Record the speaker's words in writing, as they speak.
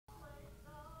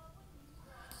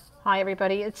Hi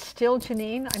everybody, it's still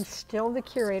Janine. I'm still the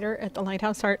curator at the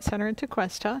Lighthouse Art Center in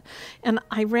Tequesta, and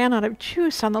I ran out of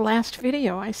juice on the last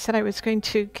video. I said I was going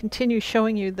to continue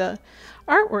showing you the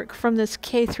artwork from this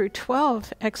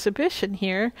K-12 exhibition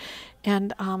here,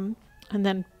 and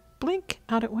then blink,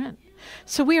 out it went.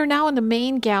 So we are now in the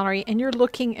main gallery, and you're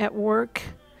looking at work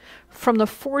from the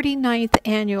 49th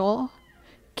annual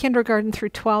kindergarten through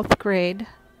 12th grade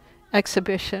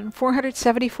exhibition.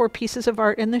 474 pieces of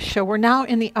art in the show. We're now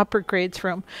in the upper grades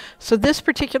room. So this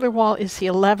particular wall is the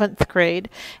 11th grade.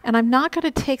 And I'm not going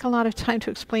to take a lot of time to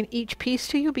explain each piece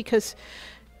to you because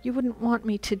you wouldn't want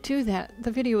me to do that.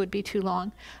 The video would be too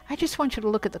long. I just want you to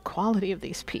look at the quality of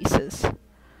these pieces.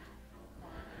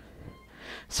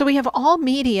 So we have all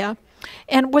media.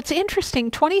 And what's interesting,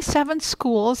 27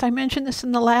 schools, I mentioned this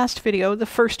in the last video, the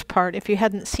first part, if you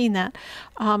hadn't seen that.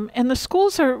 And the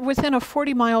schools are within a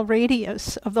 40-mile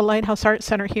radius of the Lighthouse Art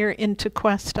Center here in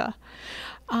Tequesta.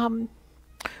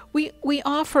 We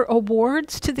offer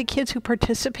awards to the kids who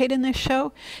participate in this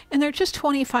show, and they're just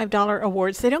 $25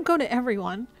 awards. They don't go to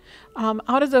everyone.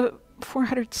 Out of the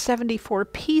 474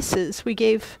 pieces, we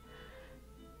gave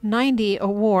 90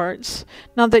 awards.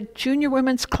 Now the Junior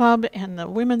Women's Club and the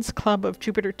Women's Club of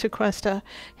Jupiter Tequesta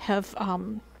have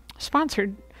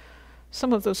sponsored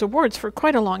some of those awards for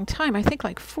quite a long time, I think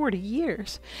like 40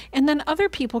 years. And then other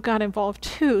people got involved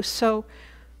too. So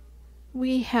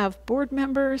we have board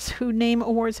members who name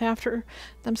awards after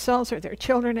themselves or their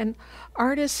children, and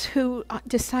artists who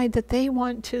decide that they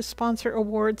want to sponsor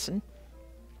awards, and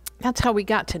that's how we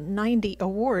got to 90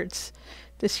 awards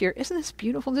this year. Isn't this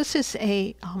beautiful? This is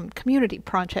a community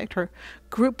project or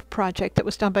group project that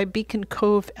was done by Beacon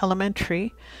Cove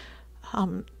Elementary.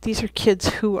 These are kids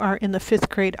who are in the 5th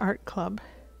grade art club.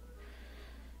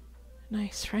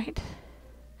 Nice, right?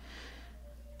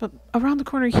 But around the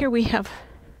corner here we have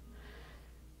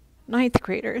 9th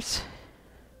graders.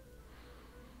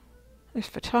 There's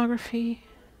photography,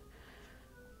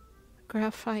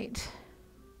 graphite,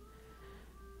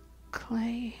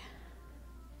 clay.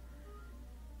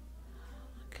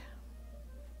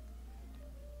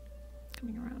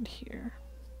 Coming around here.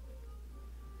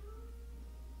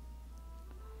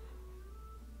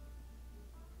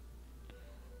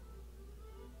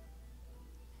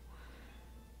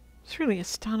 It's really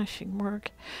astonishing work.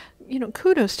 You know,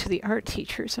 kudos to the art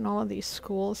teachers in all of these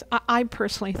schools. I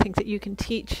personally think that you can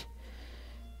teach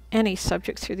any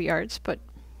subject through the arts, but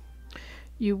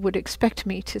you would expect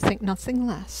me to think nothing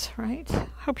less, right? I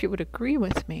hope you would agree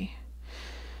with me.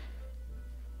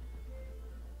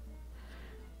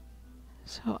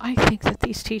 So I think that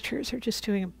these teachers are just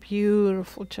doing a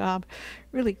beautiful job,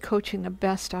 really coaching the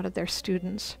best out of their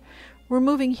students. We're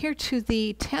moving here to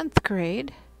the 10th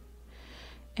grade,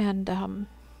 and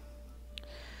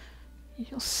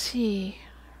you'll see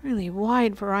really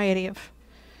wide variety of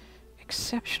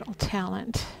exceptional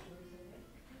talent.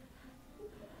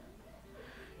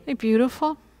 Isn't it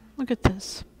beautiful? Look at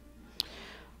this.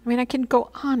 I mean, I can go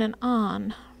on and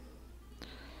on.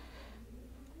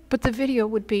 But the video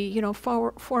would be, you know,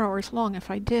 4 hours long if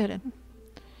I did. And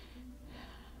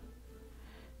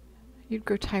you'd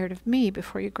grow tired of me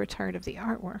before you'd grow tired of the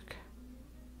artwork.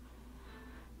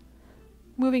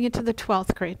 Moving into the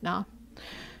 12th grade now.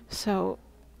 So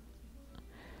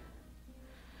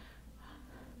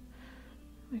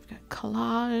we've got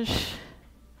collage,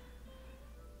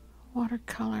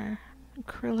 watercolor,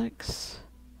 acrylics.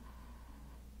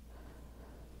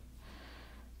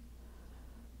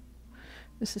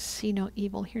 This is see no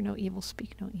evil, hear no evil,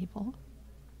 speak no evil.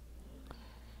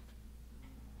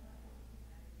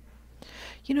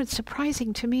 You know, it's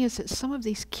surprising to me is that some of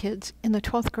these kids in the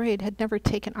 12th grade had never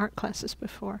taken art classes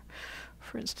before.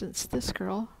 For instance, this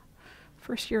girl,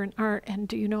 first year in art, and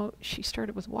do you know she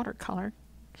started with watercolor.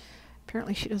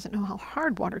 Apparently she doesn't know how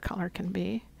hard watercolor can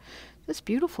be. This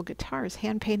beautiful guitar is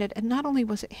hand-painted, and not only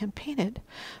was it hand-painted,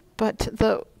 but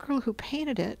the girl who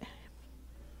painted it,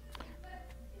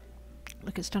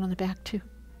 look, it's done on the back too,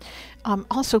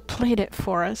 also played it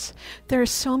for us. There are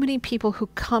so many people who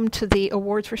come to the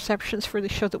awards receptions for the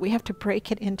show that we have to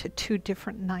break it into 2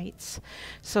 different nights.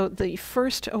 So the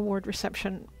first award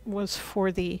reception was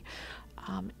for the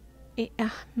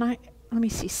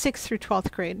 6th through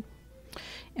 12th grade.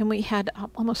 And we had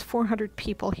almost 400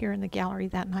 people here in the gallery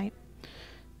that night.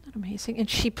 Isn't that amazing? And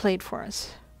she played for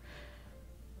us.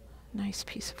 Nice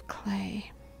piece of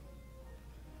clay.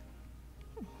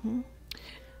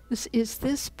 This is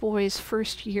this boy's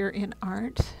first year in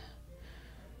art.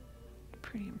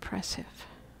 Pretty impressive.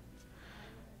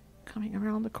 Coming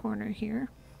around the corner here.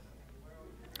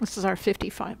 This is our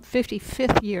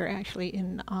 55th year actually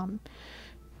in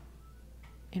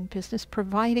in business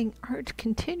providing art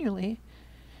continually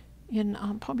in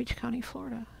Palm Beach County,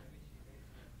 Florida.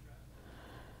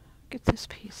 Look at this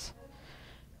piece.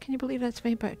 Can you believe that's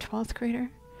made by a 12th grader?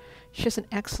 She has an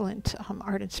excellent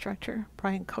art instructor,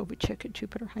 Brian Kovacic at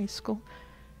Jupiter High School.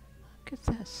 Look at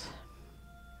this.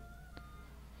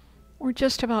 We're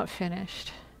just about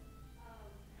finished.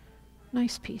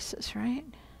 Nice pieces, right?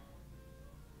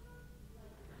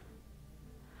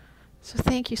 So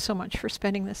thank you so much for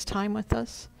spending this time with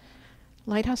us.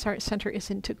 Lighthouse Art Center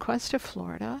is in Tequesta,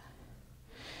 Florida.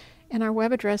 And our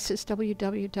web address is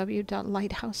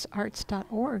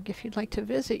www.lighthousearts.org. If you'd like to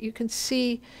visit, you can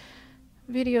see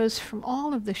videos from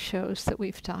all of the shows that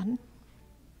we've done.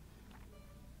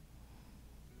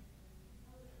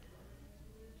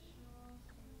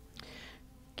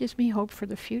 Gives me hope for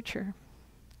the future.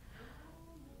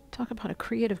 Talk about a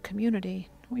creative community.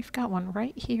 We've got one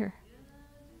right here.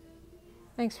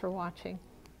 Thanks for watching.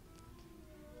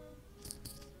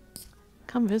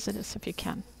 Come visit us if you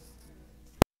can.